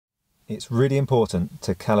it's really important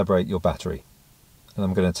to calibrate your battery. And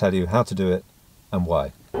I'm going to tell you how to do it and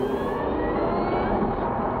why.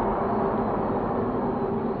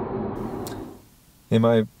 In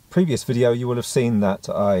my previous video, you will have seen that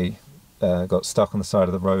I got stuck on the side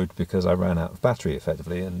of the road because I ran out of battery,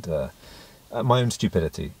 effectively, and my own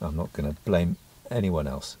stupidity. I'm not going to blame anyone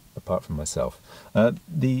else apart from myself.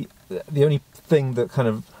 The only thing that kind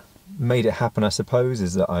of made it happen, I suppose,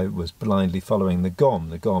 is that I was blindly following the GOM.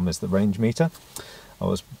 The GOM is the range meter. I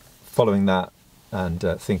was following that and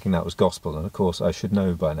thinking that was gospel, and of course I should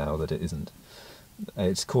know by now that it isn't.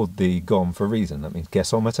 It's called the GOM for a reason. That means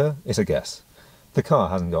guessometer. It's a guess. The car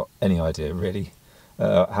hasn't got any idea really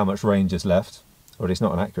how much range is left, or at least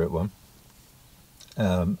not an accurate one.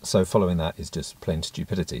 So following that is just plain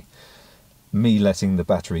stupidity. Me letting the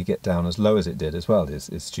battery get down as low as it did as well is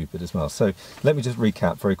stupid as well. So let me just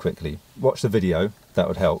recap very quickly. Watch the video, that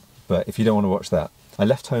would help, but if you don't want to watch that, I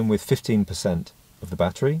left home with 15% of the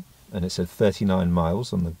battery, and it said 39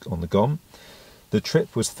 miles on the GOM. The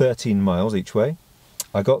trip was 13 miles each way.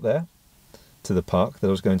 I got there to the park that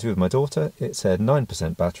I was going to with my daughter. It said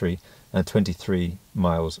 9% battery and 23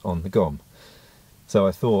 miles on the GOM. So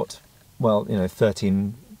I thought, well, you know,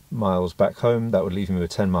 13 miles back home, that would leave me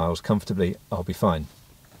with 10 miles comfortably, I'll be fine.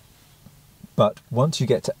 But once you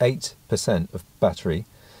get to 8% of battery,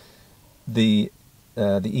 the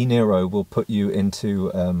e-Niro will put you into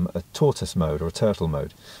a tortoise mode or a turtle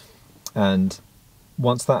mode, and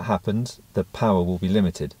once that happens, the power will be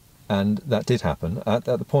limited. And that did happen. At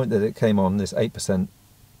the point that it came on this 8%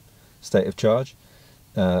 state of charge,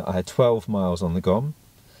 I had 12 miles on the GOM,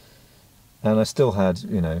 and I still had,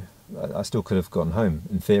 you know, I still could have gotten home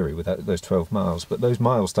in theory without those 12 miles, but those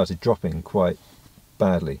miles started dropping quite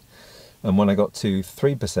badly. And when I got to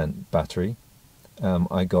 3% battery,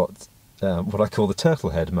 I got what I call the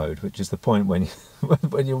turtle head mode, which is the point when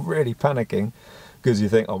when you're really panicking because you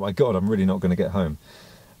think, oh my god, I'm really not going to get home.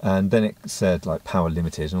 And then it said like power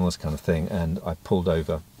limited and all this kind of thing, and I pulled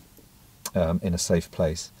over in a safe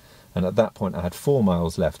place. And at that point I had 4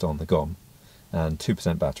 miles left on the GOM and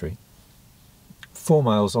 2% battery. 4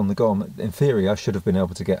 miles on the GOM, in theory I should have been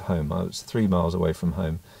able to get home. I was 3 miles away from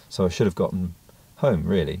home, so I should have gotten home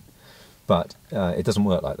really. But it doesn't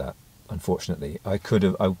work like that, unfortunately. I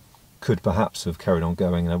could perhaps have carried on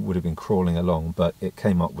going and I would have been crawling along, but it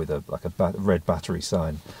came up with a red battery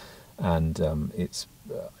sign, and it's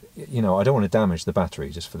you know, I don't want to damage the battery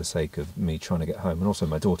just for the sake of me trying to get home. And also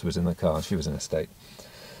my daughter was in the car, she was in a state.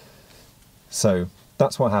 So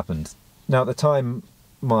that's what happened. Now at the time,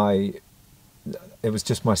 it was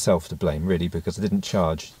just myself to blame really, because I didn't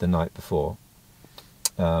charge the night before.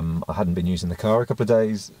 I hadn't been using the car a couple of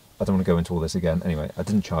days. I don't want to go into all this again. Anyway, I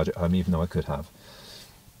didn't charge at home even though I could have.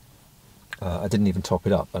 I didn't even top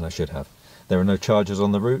it up, and I should have. There are no chargers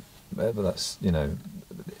on the route, but that's, you know,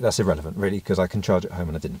 that's irrelevant really, because I can charge at home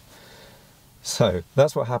and I didn't. So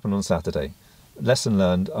that's what happened on Saturday. Lesson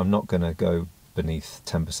learned, I'm not going to go beneath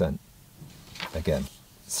 10% again.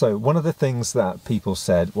 So one of the things that people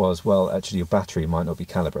said was, well, actually your battery might not be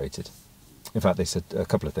calibrated. In fact, they said a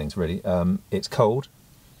couple of things really. It's cold,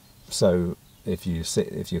 so if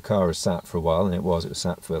your car is sat for a while, and it was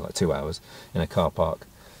sat for like 2 hours in a car park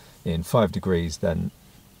in 5 degrees, then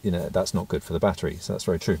you know that's not good for the battery. So that's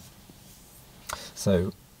very true.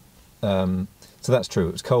 So that's true.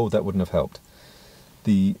 It was cold. That wouldn't have helped.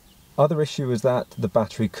 The other issue is that the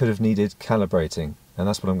battery could have needed calibrating, and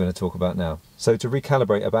that's what I'm going to talk about now. So to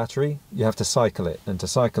recalibrate a battery, you have to cycle it, and to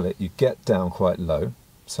cycle it, you get down quite low,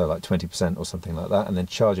 so like 20% or something like that, and then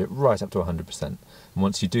charge it right up to 100%. And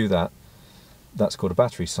once you do that, that's called a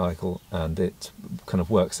battery cycle, and it kind of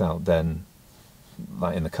works out then,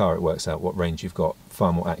 like in the car, it works out what range you've got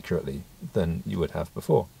far more accurately than you would have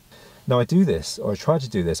before. Now I do this, or I try to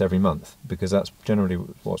do this every month, because that's generally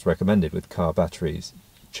what's recommended with car batteries.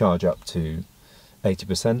 Charge up to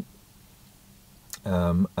 80%,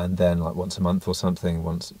 and then like once a month or something,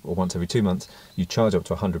 once every 2 months, you charge up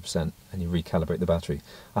to 100% and you recalibrate the battery.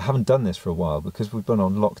 I haven't done this for a while because we've been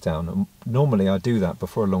on lockdown, and normally I do that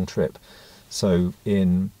before a long trip. So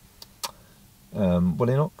in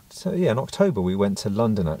October we went to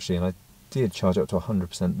London actually, and I did charge up to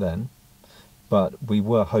 100% then, but we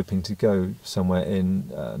were hoping to go somewhere in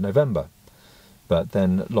November. But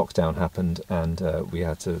then lockdown happened, and we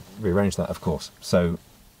had to rearrange that, of course. So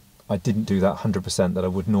I didn't do that 100% that I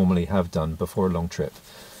would normally have done before a long trip.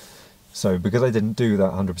 So because I didn't do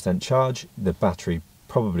that 100% charge, the battery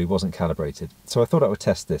probably wasn't calibrated. So I thought I would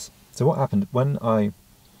test this. So what happened when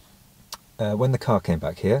the car came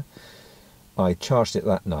back here, I charged it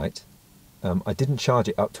that night. I didn't charge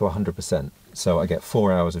it up to 100%. So I get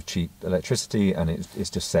 4 hours of cheap electricity, and it's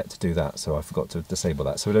just set to do that, so I forgot to disable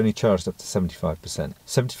that. So it only charged up to 75%.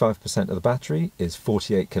 75% of the battery is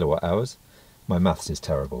 48 kilowatt hours. My maths is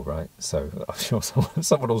terrible, right? So I'm sure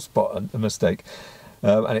someone will spot a mistake.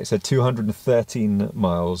 And it said 213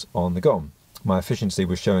 miles on the GOM. My efficiency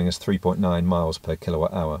was showing us 3.9 miles per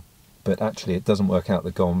kilowatt hour, but actually it doesn't work out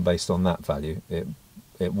the GOM based on that value.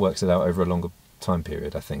 It works it out over a longer time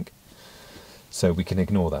period, I think. So we can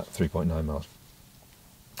ignore that 3.9 miles.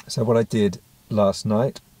 So what I did last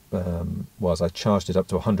night was I charged it up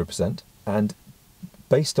to 100%, and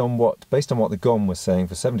based on what the GOM was saying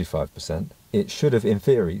for 75%, it should have in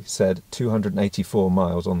theory said 284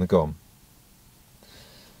 miles on the GOM.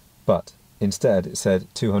 But instead it said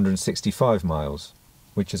 265 miles,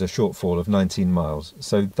 which is a shortfall of 19 miles.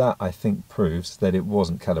 So that, I think, proves that it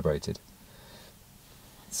wasn't calibrated.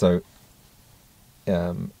 So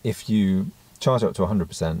if you charge up to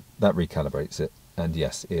 100%, that recalibrates it, and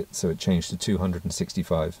yes, so it changed to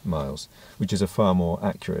 265 miles, which is a far more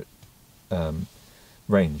accurate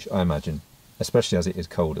range, I imagine, especially as it is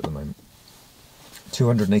cold at the moment.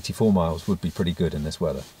 284 miles would be pretty good in this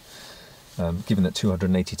weather, given that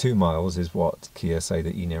 282 miles is what Kia say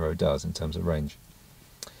the e-Niro does in terms of range.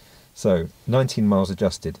 So 19 miles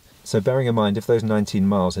adjusted. So bearing in mind, if those 19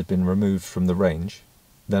 miles had been removed from the range,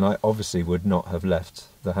 then I obviously would not have left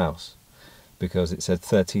the house, because it said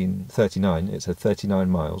 39, it said 39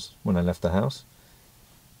 miles when I left the house.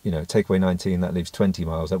 You know, take away 19, that leaves 20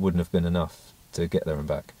 miles. That wouldn't have been enough to get there and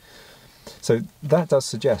back. So that does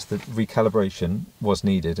suggest that recalibration was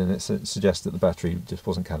needed, and it suggests that the battery just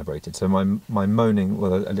wasn't calibrated. So my moaning,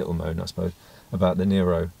 well, a little moan, I suppose, about the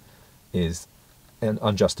Niro is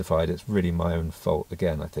unjustified. It's really my own fault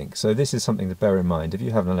again, I think. So this is something to bear in mind if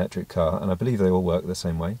you have an electric car, and I believe they all work the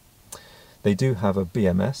same way. They do have a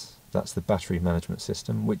BMS, that's the battery management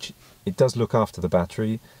system, which it does look after the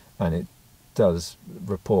battery, and it does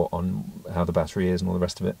report on how the battery is and all the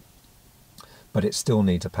rest of it. But it still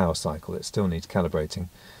needs a power cycle, it still needs calibrating,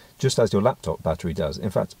 just as your laptop battery does. In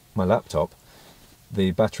fact, my laptop,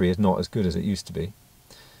 the battery is not as good as it used to be.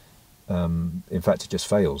 In fact, it just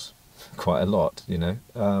fails quite a lot, you know,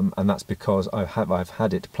 and that's because I've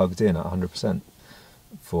had it plugged in at 100%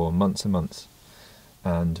 for months and months,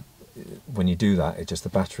 and when you do that, the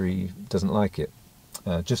battery doesn't like it,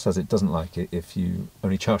 just as it doesn't like it if you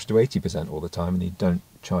only charge to 80% all the time and you don't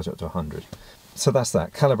charge up to 100. So that's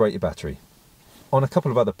that. Calibrate your battery. On a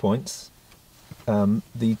couple of other points, the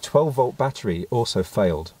 12-volt battery also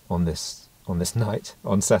failed on this night,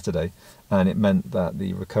 on Saturday, and it meant that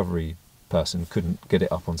the recovery person couldn't get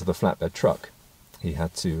it up onto the flatbed truck. He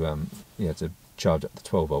had to charge up the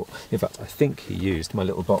 12-volt. In fact, I think he used my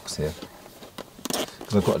little box here,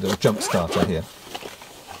 because I've got a little jump starter here,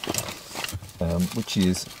 which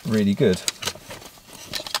is really good.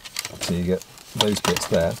 So you get those bits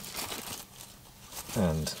there,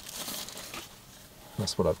 and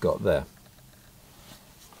that's what I've got there.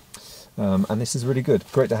 And this is really good,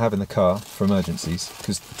 great to have in the car for emergencies,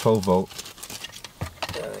 because 12-volt,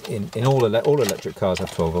 in all electric cars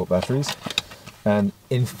have 12-volt batteries, and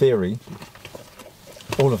in theory,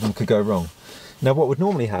 all of them could go wrong. Now, what would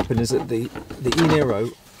normally happen is that the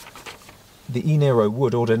e-Niro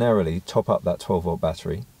would ordinarily top up that 12-volt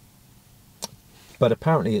battery, but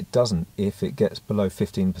apparently it doesn't if it gets below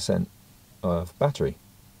 15% of battery,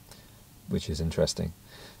 which is interesting.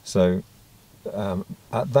 So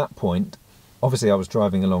at that point, obviously I was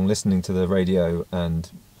driving along listening to the radio and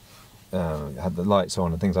had the lights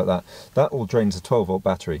on and things like that. That all drains the 12-volt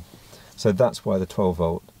battery. So that's why the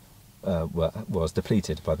 12-volt was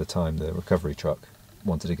depleted by the time the recovery truck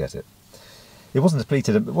wanted to get it. It wasn't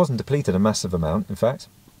depleted a massive amount, in fact.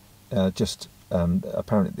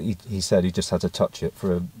 Apparently he said he just had to touch it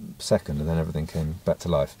for a second and then everything came back to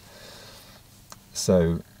life.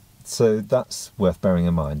 So that's worth bearing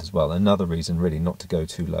in mind as well. Another reason really not to go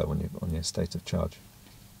too low on your state of charge.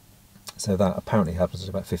 So that apparently happens at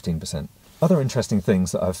about 15%. Other interesting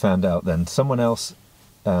things that I've found out then, someone else,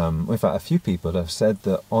 in fact a few people have said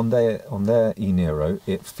that on their e-Niro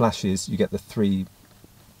it flashes, you get the 3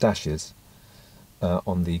 dashes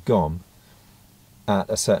on the GOM at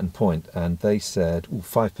a certain point, and they said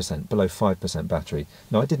 5%, below 5% battery.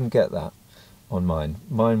 Now I didn't get that on mine.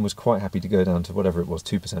 Mine was quite happy to go down to whatever it was,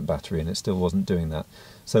 2% battery, and it still wasn't doing that.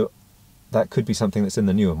 So that could be something that's in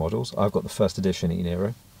the newer models. I've got the first edition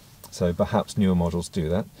e-Niro, so perhaps newer models do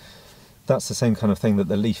that. That's the same kind of thing that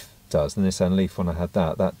the Leaf does. The Nissan Leaf, when I had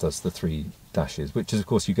that does the 3 dashes, which is of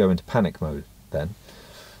course you go into panic mode then.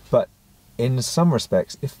 But in some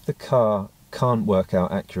respects, if the car can't work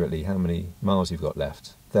out accurately how many miles you've got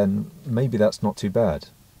left, then maybe that's not too bad.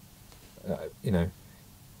 you know,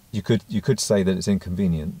 you could say that it's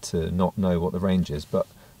inconvenient to not know what the range is, but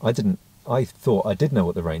I didn't. I thought I did know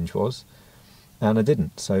what the range was, and I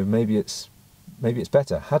didn't. So maybe it's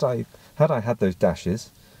better. Had I had those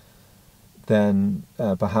dashes, then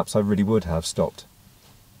perhaps I really would have stopped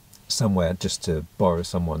somewhere just to borrow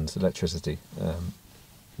someone's electricity,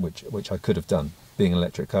 which I could have done. Being an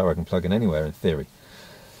electric car, I can plug in anywhere in theory.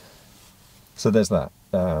 So there's that.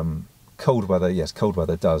 Cold weather, yes, cold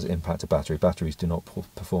weather does impact a battery. Batteries do not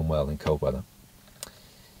perform well in cold weather.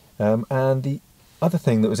 And the other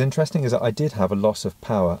thing that was interesting is that I did have a loss of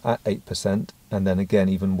power at 8%, and then again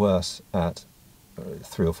even worse at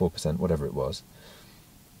 3 or 4%, whatever it was.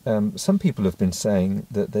 Some people have been saying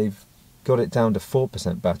that they've got it down to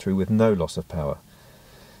 4% battery with no loss of power.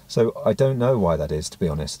 So I don't know why that is, to be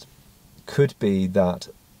honest. Could be that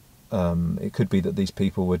it could be that these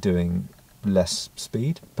people were doing less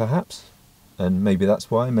speed, perhaps, and maybe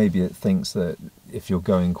that's why. Maybe it thinks that if you're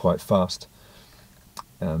going quite fast,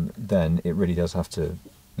 then it really does have to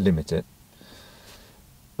limit it.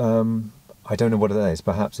 I don't know what it is.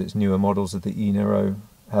 Perhaps it's newer models of the e-Niro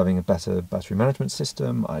having a better battery management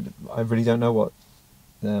system. I really don't know what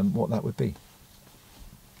that would be.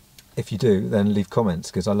 If you do, then leave comments,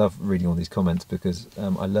 because I love reading all these comments, because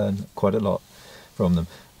I learn quite a lot from them.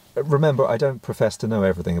 Remember, I don't profess to know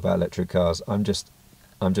everything about electric cars. I'm just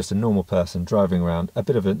a normal person driving around, a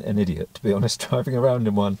bit of an idiot, to be honest, driving around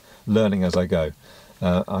in one, learning as I go.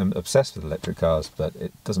 I'm obsessed with electric cars, but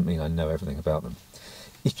it doesn't mean I know everything about them.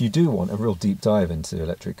 If you do want a real deep dive into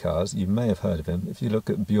electric cars, you may have heard of him. If you look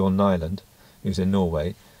at Bjorn Nyland, who's in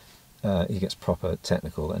Norway, he gets proper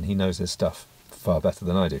technical, and he knows his stuff far better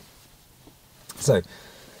than I do. So,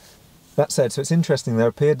 that said, so it's interesting, there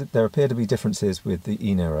appear to be differences with the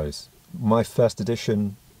e-Niros. My first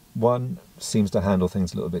edition one seems to handle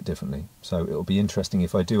things a little bit differently, so it'll be interesting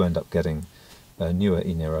if I do end up getting a newer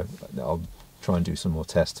e-Niro. I'll try and do some more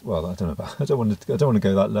tests. Well, I don't know about, I don't want to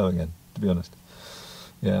go that low again, to be honest.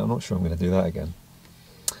 Yeah, I'm not sure I'm going to do that again.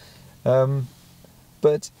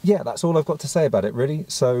 But yeah, that's all I've got to say about it, really.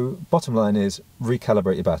 So bottom line is,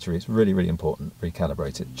 recalibrate your battery. It's really, really important.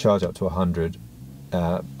 Recalibrate it. Charge up to 100,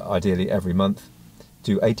 ideally every month.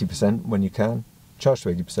 Do 80% when you can. Charge to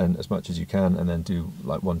 80% as much as you can, and then do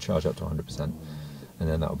like one charge up to 100%. And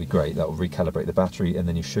then that will be great. That will recalibrate the battery, and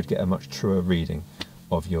then you should get a much truer reading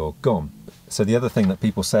of your GOM. So the other thing that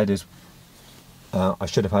people said is I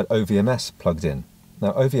should have had OVMS plugged in.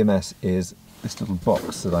 Now OVMS is this little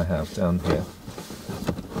box that I have down here.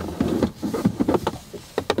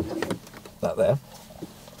 That there.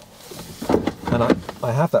 And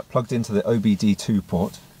I have that plugged into the OBD2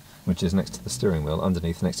 port, which is next to the steering wheel,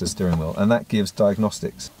 underneath next to the steering wheel, and that gives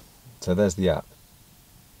diagnostics. So there's the app.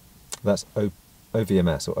 That's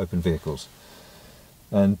OVMS, or Open Vehicles.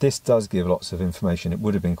 And this does give lots of information. It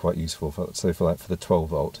would have been quite useful. So for the 12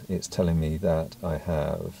 volt, it's telling me that I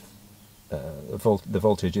have the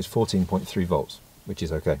voltage is 14.3 volts, which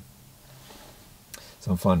is okay.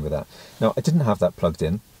 So I'm fine with that. Now, I didn't have that plugged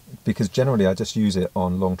in because generally I just use it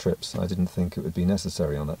on long trips. I didn't think it would be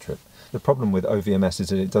necessary on that trip. The problem with OVMS is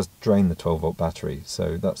that it does drain the 12 volt battery,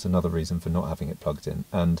 so that's another reason for not having it plugged in.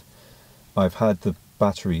 And I've had the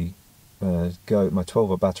battery my 12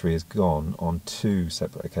 volt battery is gone on 2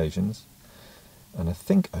 separate occasions, and I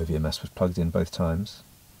think OVMS was plugged in both times.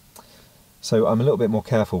 So I'm a little bit more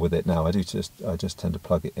careful with it now. I just tend to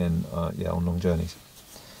plug it in on long journeys.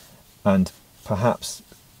 And perhaps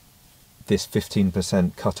this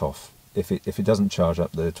 15% cutoff, if it doesn't charge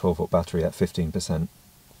up the 12 volt battery at 15%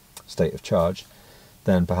 state of charge,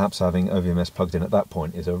 then perhaps having OVMS plugged in at that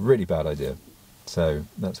point is a really bad idea. So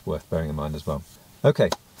that's worth bearing in mind as well. Okay,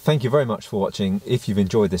 thank you very much for watching. If you've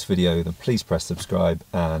enjoyed this video, then please press subscribe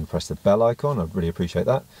and press the bell icon. I'd really appreciate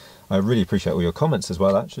that. I really appreciate all your comments as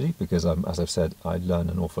well, actually, because as I've said, I learn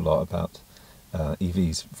an awful lot about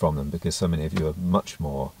EVs from them, because so many of you are much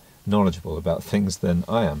more knowledgeable about things than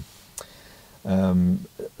I am.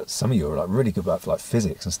 Some of you are like really good about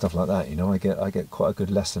physics and stuff like that. You know, I get quite a good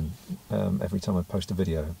lesson every time I post a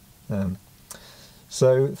video.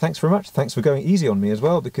 So thanks very much. Thanks for going easy on me as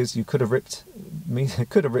well, because you could have ripped me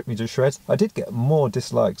to shreds. I did get more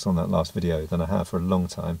dislikes on that last video than I have for a long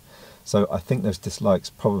time. So I think those dislikes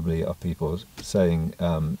probably are people saying,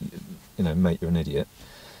 you know, mate, you're an idiot.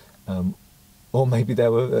 Or maybe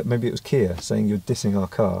maybe it was Kia saying you're dissing our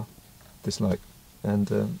car. Dislike.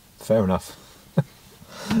 And fair enough.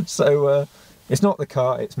 So it's not the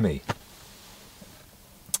car, it's me.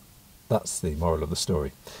 That's the moral of the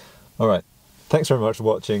story. All right. Thanks very much for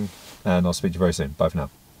watching, and I'll speak to you very soon. Bye for now.